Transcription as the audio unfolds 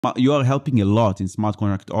you are helping a lot in smart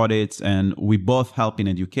contract audits, and we both help in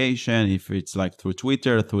education, if it's like through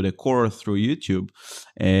Twitter, through the course, through YouTube.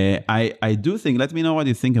 I do think, let me know what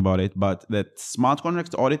you think about it, but that smart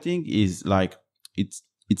contract auditing is like,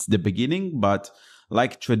 it's the beginning, but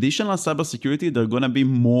like traditional cybersecurity, there are going to be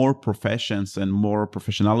more professions and more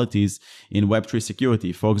professionalities in Web3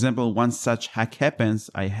 security. For example, once such hack happens,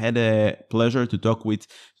 I had a pleasure to talk with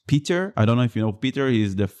Peter. I don't know if you know Peter.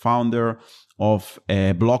 He's the founder of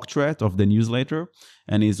Block Threat, of the newsletter,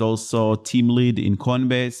 and he's also team lead in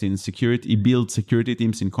Coinbase in security. He builds security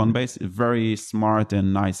teams in Coinbase. A very smart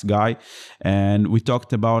and nice guy. And we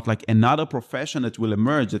talked about like another profession that will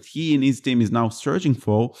emerge that he and his team is now searching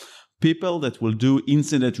for. People that will do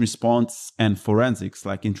incident response and forensics.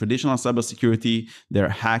 Like in traditional cybersecurity, their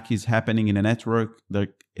hack is happening in a network.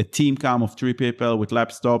 A team come of 3 people with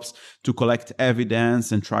laptops to collect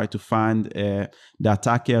evidence and try to find the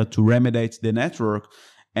attacker to remediate the network.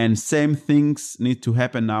 And same things need to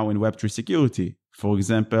happen now in Web3 security. For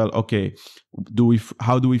example, okay,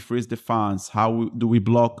 how do we freeze the funds? How do we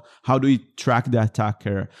block? How do we track the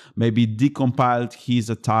attacker? Maybe decompile his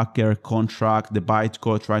attacker contract, the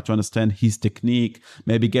bytecode, try to understand his technique.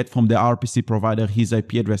 Maybe get from the RPC provider his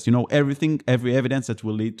IP address. You know, everything, every evidence that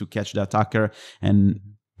will lead to catch the attacker and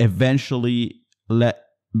eventually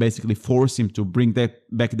basically force him to bring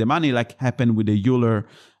back the money, like happened with the Euler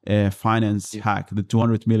finance hack, the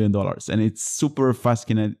 $200 million. And it's super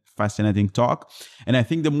fascinating talk. And I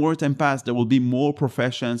think the more time passes, there will be more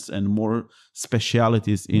professions and more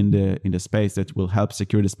specialities in the space that will help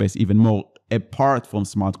secure the space even more, apart from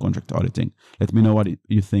smart contract auditing. Let me know what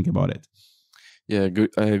you think about it. Yeah,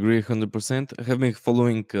 I agree 100%. I have been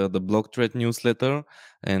following the Block Threat newsletter,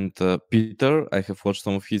 and Peter, I have watched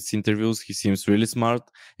some of his interviews. He seems really smart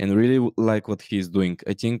and really like what he's doing.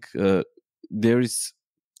 I think there is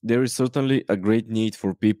certainly a great need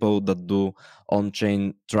for people that do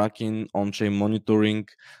on-chain tracking, on-chain monitoring,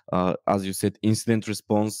 as you said, incident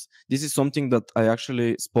response. This is something that I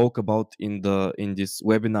actually spoke about in this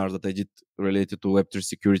webinar that I did related to Web3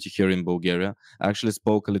 security here in Bulgaria. I actually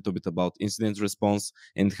spoke a little bit about incident response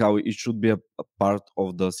and how it should be a part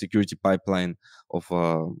of the security pipeline of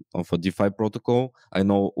a DeFi protocol. I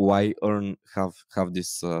know why Earn have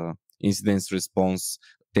this incident response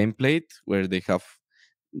template where they have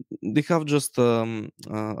just a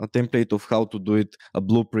template of how to do it, a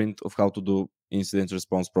blueprint of how to do incident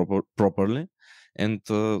response properly. And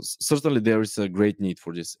certainly there is a great need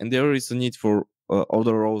for this. And there is a need for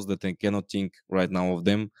other roles that I cannot think right now of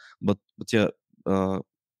them. But yeah,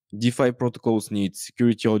 DeFi protocols need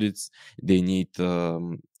security audits. They need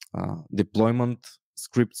deployment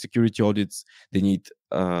script security audits. They need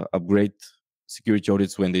upgrade security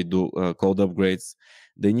audits when they do code upgrades.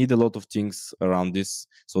 They need a lot of things around this,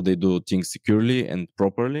 so they do things securely and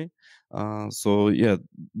properly. So yeah,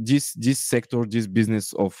 this sector, this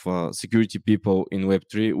business of security people in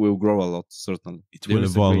Web3 will grow a lot, certainly. It will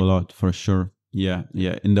evolve a lot, for sure. Yeah,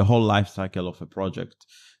 in the whole life cycle of a project.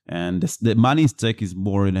 And the money stake is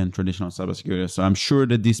more than traditional cybersecurity. So I'm sure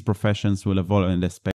that these professions will evolve in the space.